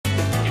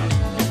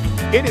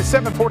It is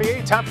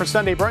 7:48, time for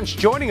Sunday Brunch.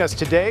 Joining us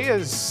today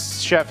is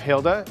Chef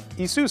Hilda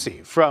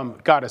Ysusi from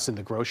Goddess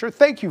and Grocer.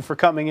 Thank you for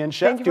coming in,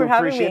 Chef. Thank you for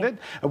having me. Appreciate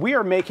it. We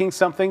are making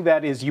something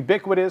that is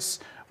ubiquitous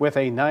with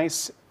a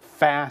nice,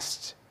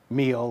 fast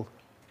meal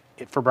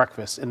for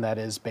breakfast, and that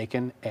is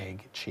bacon,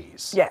 egg,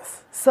 cheese.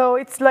 Yes. So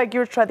it's like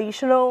your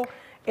traditional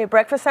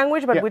breakfast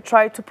sandwich, but Yeah. we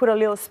try to put a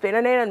little spin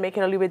on it and make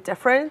it a little bit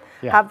different.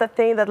 Yeah. Have that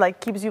thing that like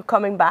keeps you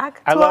coming back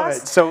to I love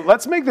us. it. So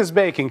let's make this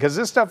bacon, because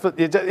this stuff,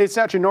 it's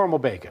not your normal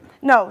bacon.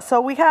 No,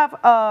 so we have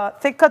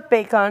thick cut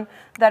bacon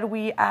that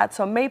we add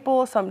some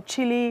maple, some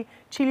chili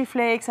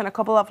flakes, and a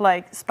couple of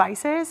like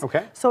spices.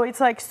 Okay. So it's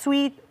like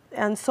sweet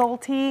and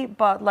salty,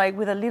 but like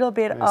with a little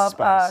bit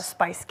of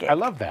spice kick. I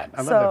love that.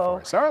 I love that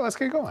for us. All right, let's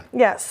get going.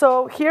 Yeah,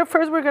 so here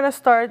first we're gonna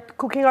start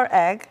cooking our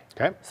egg.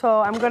 Okay.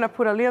 So I'm gonna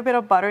put a little bit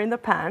of butter in the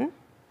pan.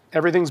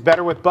 Everything's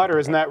better with butter,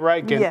 isn't that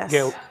right, Yes.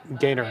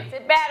 Gainer? Makes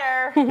it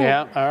better.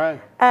 Yeah, all right.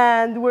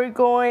 And we're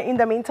going, in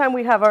the meantime,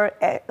 we have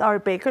our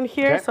bacon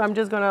here. Okay. So I'm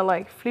just gonna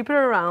like flip it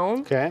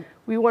around. Okay.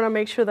 We wanna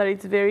make sure that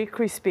it's very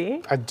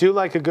crispy. I do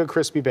like a good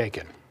crispy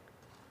bacon.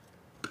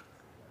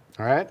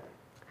 All right.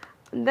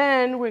 And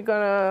then we're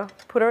gonna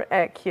put our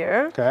egg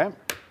here. Okay.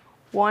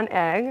 One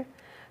egg.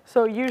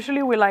 So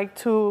usually we like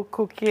to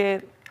cook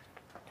it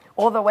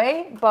all the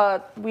way,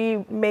 but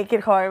we make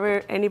it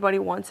however anybody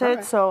wants it.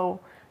 Right.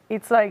 So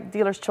it's like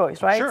dealer's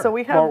choice, right? Sure. So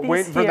we have well, these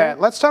waiting for here. that.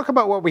 Let's talk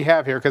about what we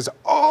have here, because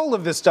all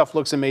of this stuff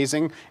looks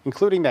amazing,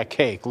 including that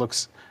cake.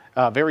 Looks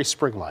very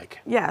spring-like.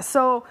 Yeah,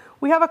 so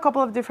we have a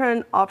couple of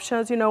different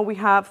options. You know, we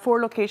have 4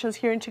 locations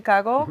here in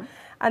Chicago,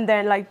 and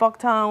then like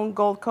Bucktown,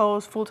 Gold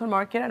Coast, Fulton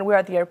Market, and we're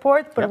at the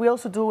airport, but Yep. we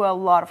also do a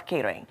lot of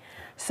catering.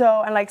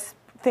 So, and like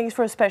things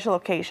for special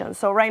occasions.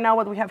 So right now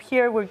what we have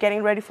here, we're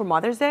getting ready for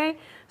Mother's Day.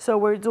 So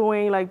we're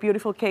doing like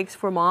beautiful cakes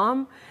for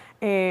mom.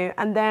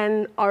 And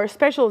then our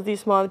specials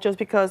this month, just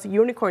because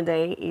Unicorn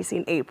Day is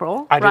in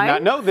April. I did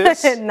not know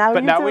this, but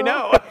now we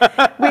know.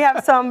 We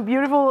have some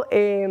beautiful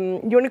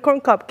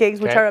unicorn cupcakes,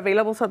 which Okay. are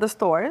available at the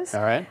stores.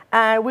 All right.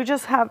 And we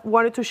just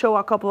wanted to show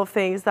a couple of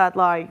things that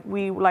like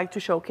we like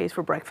to showcase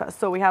for breakfast.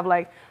 So we have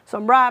like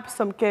some wraps,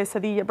 some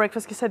quesadilla,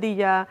 breakfast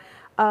quesadilla,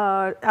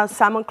 a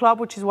salmon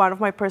club, which is one of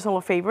my personal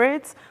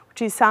favorites,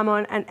 which is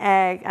salmon and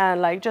egg, and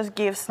like just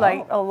gives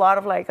like a lot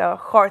of like a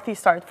hearty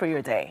start for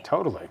your day.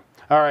 Totally.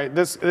 All right,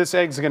 this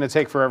egg's going to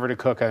take forever to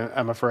cook,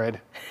 I'm afraid.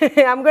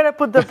 I'm gonna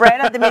put the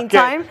bread at the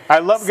meantime. I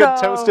love good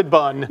toasted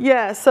bun.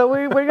 Yeah, so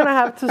we're gonna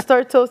have to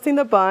start toasting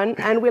the bun,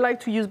 and we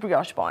like to use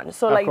brioche bun.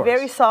 So like course.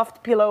 very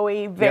soft,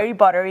 pillowy, very Yep.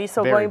 buttery.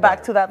 So Very going back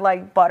buttery. to that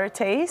like butter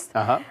taste.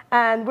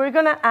 And we're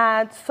gonna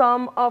add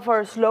some of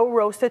our slow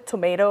roasted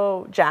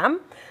tomato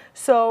jam.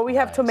 So we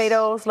have Nice.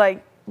 tomatoes, like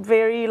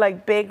very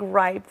like big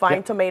ripe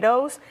vine Yep.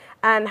 tomatoes,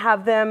 and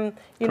have them,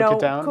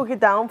 cook it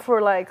down for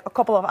like a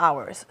couple of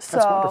hours. That's So,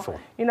 wonderful.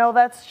 you know,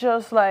 that's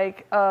just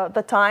like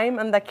the time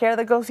and the care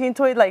that goes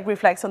into it, like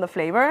reflects on the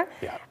flavor.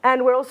 Yeah.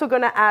 And we're also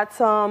gonna add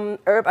some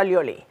herb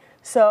alioli.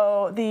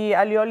 So the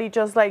alioli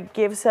just like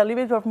gives a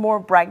little bit of more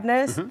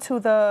brightness to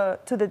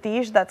the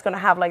dish. That's gonna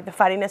have like the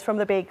fattiness from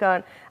the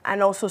bacon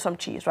and also some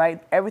cheese, right?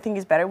 Everything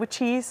is better with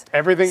cheese.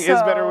 Everything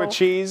is better with So-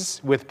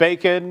 cheese, with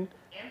bacon,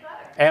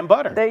 and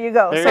butter. There you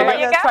go. There So you like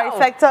go. a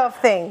trifecta of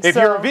things. If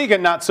you're a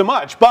vegan, not so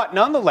much, but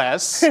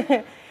nonetheless,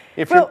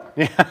 if Well,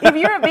 you're... if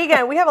you're a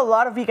vegan, we have a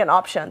lot of vegan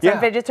options Yeah.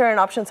 and vegetarian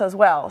options as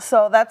well.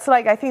 So that's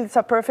like, I think it's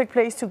a perfect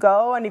place to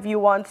go. And if you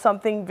want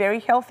something very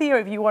healthy, or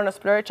if you want to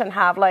splurge and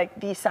have like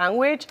the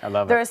sandwich, I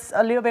love it. there's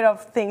a little bit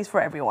of things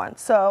for everyone.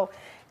 So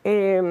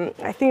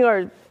I think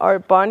our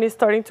bun is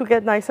starting to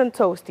get nice and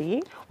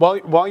toasty.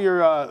 While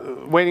you're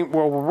waiting,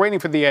 we're waiting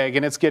for the egg,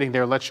 and it's getting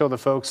there. Let's show the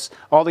folks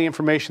all the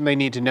information they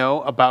need to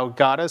know about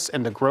Goddess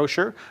and the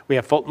Grocer. We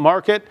have Fulton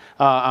Market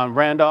on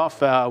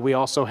Randolph. We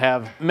also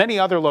have many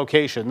other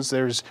locations.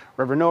 There's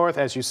River North,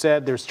 as you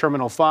said. There's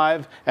Terminal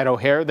 5 at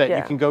O'Hare that you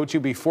Yeah. can go to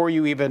before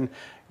you even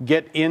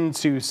get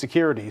into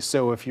security.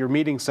 So if you're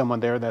meeting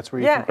someone there, that's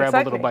where you Yeah, can grab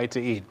exactly. a little bite to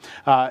eat.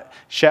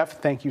 Chef,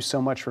 thank you so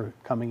much for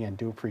coming in.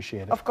 Do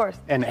appreciate it. Of course.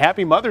 And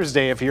happy Mother's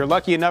Day if you're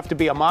lucky enough to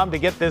be a mom to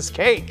get this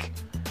cake.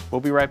 We'll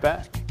be right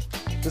back.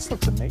 This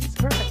looks amazing.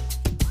 Perfect.